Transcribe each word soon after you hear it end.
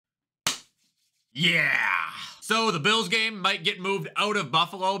Yeah! So the Bills game might get moved out of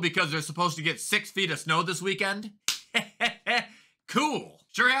Buffalo because they're supposed to get 6 feet of snow this weekend. Cool.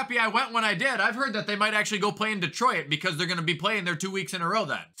 Sure happy I went when I did. I've heard that they might actually go play in Detroit because they're going to be playing there 2 weeks in a row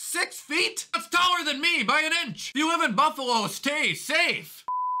then. 6 feet? That's taller than me by an inch. If you live in Buffalo, stay safe.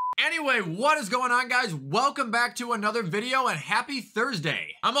 Anyway, what is going on, guys? Welcome back to another video and happy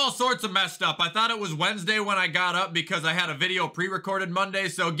Thursday. I'm all sorts of messed up. I thought it was Wednesday when I got up because I had a video pre-recorded Monday,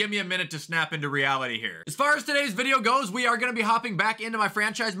 so give me a minute to snap into reality here. As far as today's video goes, we are going to be hopping back into my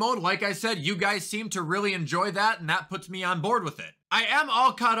franchise mode. Like I said, you guys seem to really enjoy that, and that puts me on board with it. I am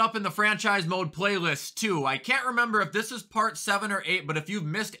all caught up in the franchise mode playlist too. I can't remember if this is part 7 or 8, but if you've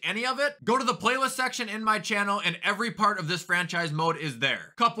missed any of it, go to the playlist section in my channel and every part of this franchise mode is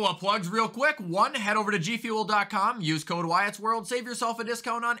there. Couple of plugs real quick. One, head over to gfuel.com, use code WyattzWorld, save yourself a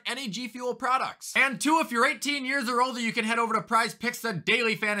discount on any G Fuel products. And two, if you're 18 years or older, you can head over to Prize Picks, the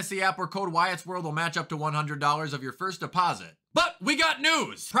daily fantasy app where code WyattzWorld will match up to $100 of your first deposit. But we got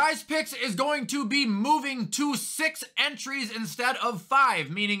news. Prize Picks is going to be moving to 6 entries instead of 5,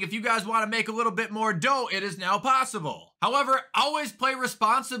 meaning if you guys want to make a little bit more dough, it is now possible. However, always play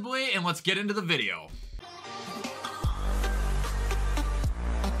responsibly, and let's get into the video.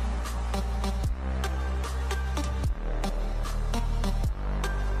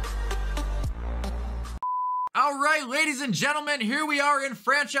 All right, ladies and gentlemen, here we are in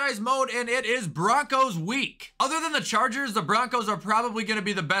franchise mode, and it is Broncos week. Other than the Chargers, the Broncos are probably going to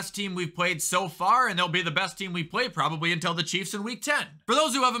be the best team we've played so far, and they'll be the best team we play probably until the Chiefs in week 10. For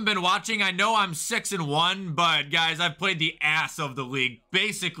those who haven't been watching, I know I'm 6-1, but guys, I've played the ass of the league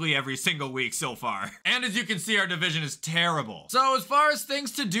basically every single week so far. And as you can see, our division is terrible. So as far as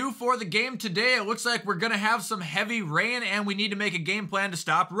things to do for the game today, it looks like we're going to have some heavy rain, and we need to make a game plan to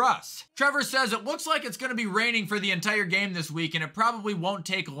stop Russ. Trevor says it looks like it's going to be raining for the entire game this week, and it probably won't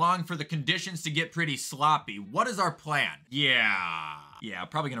take long for the conditions to get pretty sloppy. What is our plan? Yeah,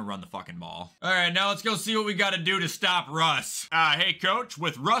 probably gonna run the fucking ball. All right, now let's go see what we gotta do to stop Russ. Hey coach,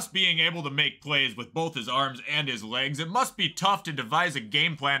 with Russ being able to make plays with both his arms and his legs, it must be tough to devise a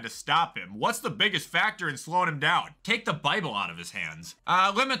game plan to stop him. What's the biggest factor in slowing him down? Take the Bible out of his hands.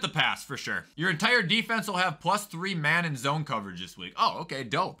 Limit the pass for sure. Your entire defense will have +3 man and zone coverage this week. Oh, okay,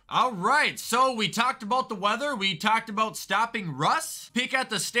 dope. All right, so we talked about the weather. We talked about stopping Russ. Peek at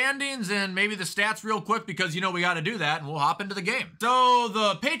the standings and maybe the stats real quick because you know we gotta do that, and we'll hop into the game. So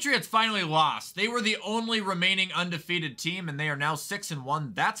the Patriots finally lost. They were the only remaining undefeated team, and they are now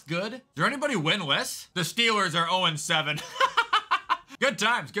 6-1. That's good. Is there anybody winless? The Steelers are 0-7. Good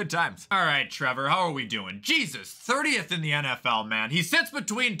times, good times. All right, Trevor, how are we doing? Jesus, 30th in the NFL, man. He sits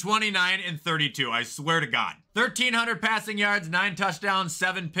between 29 and 32, I swear to God. 1,300 passing yards, 9 touchdowns,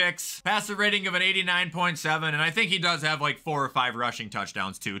 7 picks, passer rating of an 89.7, and I think he does have like 4 or 5 rushing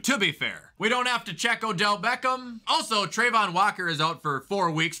touchdowns too, to be fair. We don't have to check Odell Beckham. Also, Trayvon Walker is out for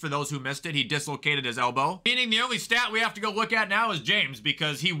 4 weeks for those who missed it. He dislocated his elbow, meaning the only stat we have to go look at now is James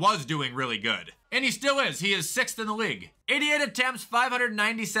because he was doing really good. And he still is. He is 6th in the league. 88 attempts,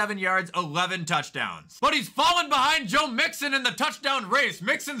 597 yards, 11 touchdowns. But he's fallen behind Joe Mixon in the touchdown race.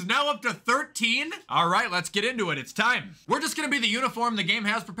 Mixon's now up to 13. All right, let's get into it. It's time. We're just going to be the uniform the game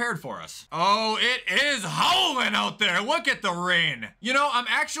has prepared for us. Oh, it is howling out there. Look at the rain. You know, I'm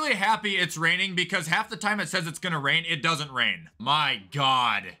actually happy it's raining because half the time it says it's going to rain, it doesn't rain. My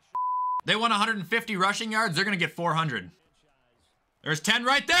God. They won 150 rushing yards. They're going to get 400. There's 10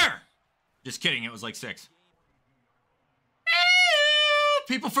 right there. Just kidding, it was like 6.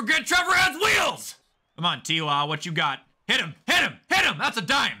 People forget Trevor has wheels! Come on, T-Law, what you got? Hit him, hit him, hit him! That's a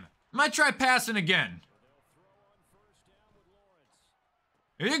dime! Might try passing again.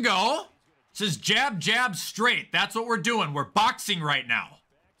 Here you go. It says jab, jab, straight. That's what we're doing. We're boxing right now.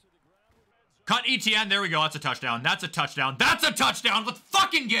 Cut ETN, there we go, that's a touchdown. That's a touchdown. That's a touchdown! Let's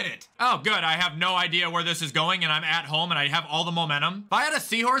fucking get it! Oh, good, I have no idea where this is going, and I'm at home, and I have all the momentum. If I had a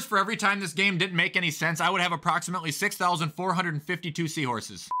seahorse for every time this game didn't make any sense, I would have approximately 6,452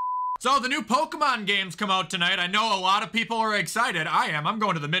 seahorses. So the new Pokemon games come out tonight. I know a lot of people are excited. I am. I'm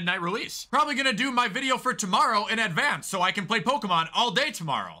going to the midnight release. Probably gonna do my video for tomorrow in advance so I can play Pokemon all day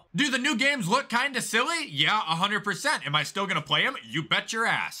tomorrow. Do the new games look kinda silly? Yeah, 100%. Am I still gonna play them? You bet your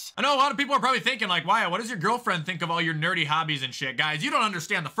ass. I know a lot of people are probably thinking like, Wyatt, what does your girlfriend think of all your nerdy hobbies and shit? Guys, you don't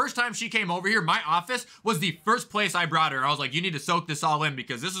understand. The first time she came over here, my office was the first place I brought her. I was like, you need to soak this all in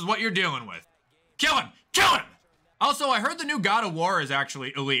because this is what you're dealing with. Kill him! Kill him! Also, I heard the new God of War is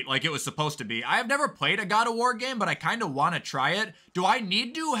actually elite, like it was supposed to be. I have never played a God of War game, but I kind of want to try it. Do I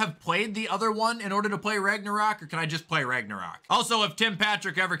need to have played the other one in order to play Ragnarok, or can I just play Ragnarok? Also, if Tim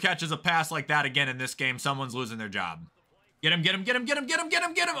Patrick ever catches a pass like that again in this game, someone's losing their job. Get him, get him, get him, get him, get him, get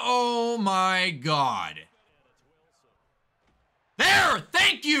him, get him. Oh my God. There,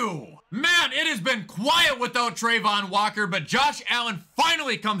 thank you. Man, it has been quiet without Trayvon Walker, but Josh Allen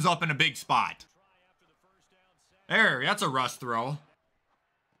finally comes up in a big spot. There, that's a Russ throw.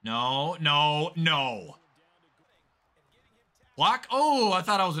 No, no, no. Block. Oh, I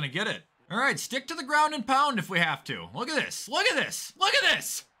thought I was going to get it. All right, stick to the ground and pound if we have to. Look at this. Look at this. Look at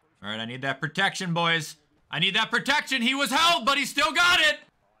this. All right, I need that protection, boys. I need that protection. He was held, but he still got it.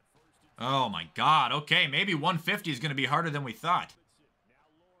 Oh, my God. Okay, maybe 150 is going to be harder than we thought.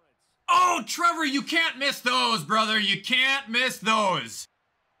 Oh, Trevor, you can't miss those, brother. You can't miss those.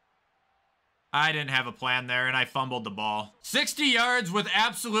 I didn't have a plan there, and I fumbled the ball. 60 yards with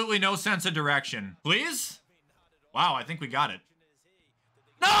absolutely no sense of direction. Please? Wow, I think we got it.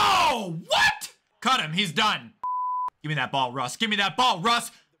 No! What? Cut him. He's done. Give me that ball, Russ. Give me that ball,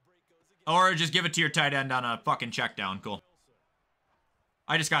 Russ. Or just give it to your tight end on a fucking check down. Cool.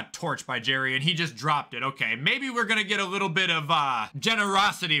 I just got torched by Jerry, and he just dropped it. Okay, maybe we're going to get a little bit of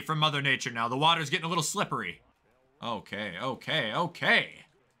generosity from Mother Nature now. The water's getting a little slippery. Okay, okay, okay.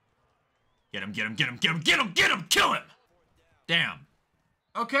 Get him, get him, get him, get him, get him, get him, kill him. Damn.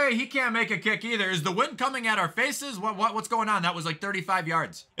 Okay, he can't make a kick either. Is the wind coming at our faces? What's going on? That was like 35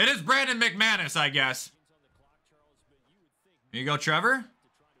 yards. It is Brandon McManus, I guess. Here you go, Trevor.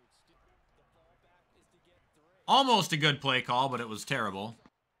 Almost a good play call, but it was terrible.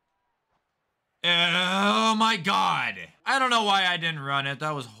 Oh my God. I don't know why I didn't run it.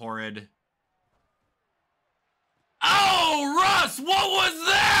 That was horrid. Oh, Russ, what was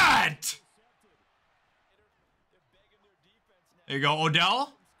that? There you go,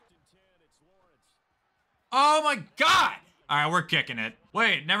 Odell. Oh my God. All right, we're kicking it.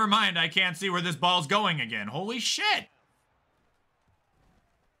 Wait, never mind. I can't see where this ball's going again. Holy shit.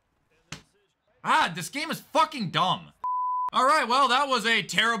 Ah, this game is fucking dumb. All right, well, that was a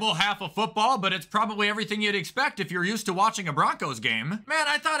terrible half of football, but it's probably everything you'd expect if you're used to watching a Broncos game. Man,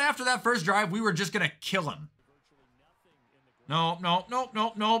 I thought after that first drive, we were just gonna kill him. No, no, no,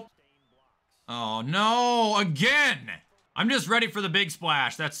 no, no. Oh, no, again. I'm just ready for the big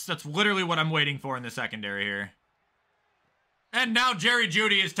splash. That's literally what I'm waiting for in the secondary here. And now Jerry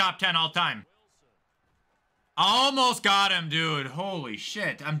Jeudy is top 10 all time. Almost got him, dude. Holy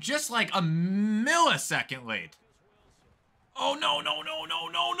shit. I'm just like a millisecond late. Oh, no, no, no, no,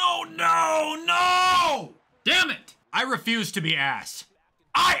 no, no, no, no! Damn it! I refuse to be ass.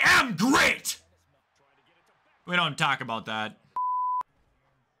 I am great! We don't talk about that.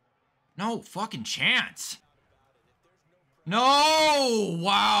 No fucking chance. No!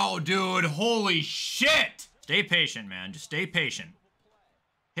 Wow, dude. Holy shit! Stay patient, man. Just stay patient.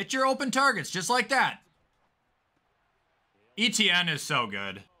 Hit your open targets just like that. ETN is so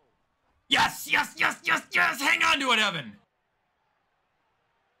good. Yes, yes, yes, yes, yes! Hang on to it, Evan!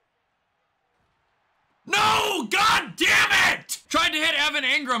 No! God damn it! Tried to hit Evan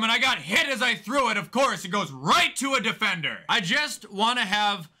Ingram and I got hit as I threw it. Of course, it goes right to a defender. I just want to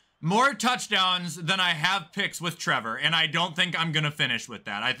have more touchdowns than I have picks with Trevor, and I don't think I'm going to finish with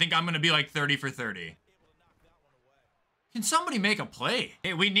that. I think I'm going to be like 30 for 30. Can somebody make a play?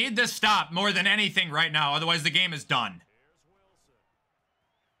 Hey, we need this stop more than anything right now, otherwise the game is done.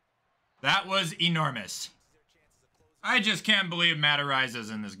 That was enormous. I just can't believe Matterize is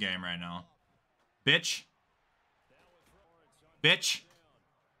in this game right now. Bitch. Bitch.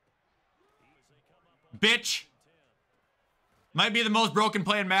 Bitch. Might be the most broken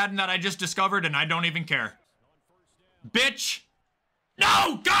play in Madden that I just discovered, and I don't even care. Bitch.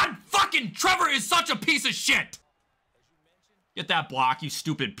 No! God fucking Trevor is such a piece of shit! Get that block, you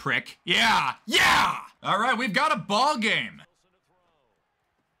stupid prick. Yeah! Yeah! Alright, we've got a ball game.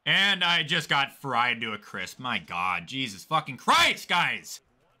 And I just got fried to a crisp. My God, Jesus fucking Christ, guys!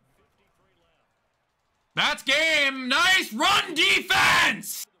 That's game! Nice run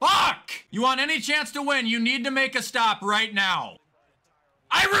defense! Fuck! You want any chance to win, you need to make a stop right now.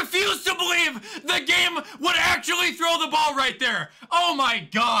 I refuse to believe the game would actually throw the ball right there. Oh my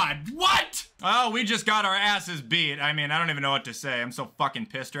God, what? Oh, we just got our asses beat. I mean, I don't even know what to say. I'm so fucking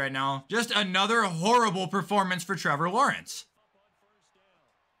pissed right now. Just another horrible performance for Trevor Lawrence.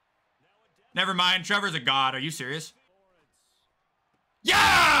 Never mind, Trevor's a god. Are you serious?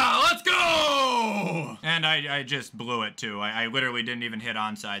 Yeah, let's go! And I just blew it too. I literally didn't even hit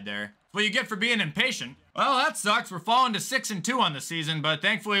onside there. What you get for being impatient. Well, that sucks. We're falling to 6-2 on the season, but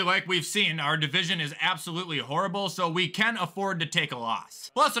thankfully, like we've seen, our division is absolutely horrible, so we can afford to take a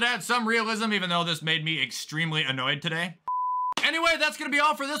loss. Plus, it adds some realism, even though this made me extremely annoyed today. Anyway, that's going to be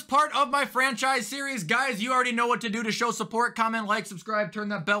all for this part of my franchise series. Guys, you already know what to do to show support. Comment, like, subscribe, turn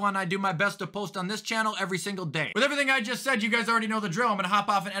that bell on. I do my best to post on this channel every single day. With everything I just said, you guys already know the drill. I'm going to hop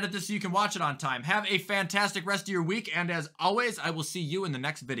off and edit this so you can watch it on time. Have a fantastic rest of your week, and as always, I will see you in the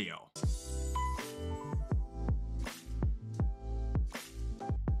next video.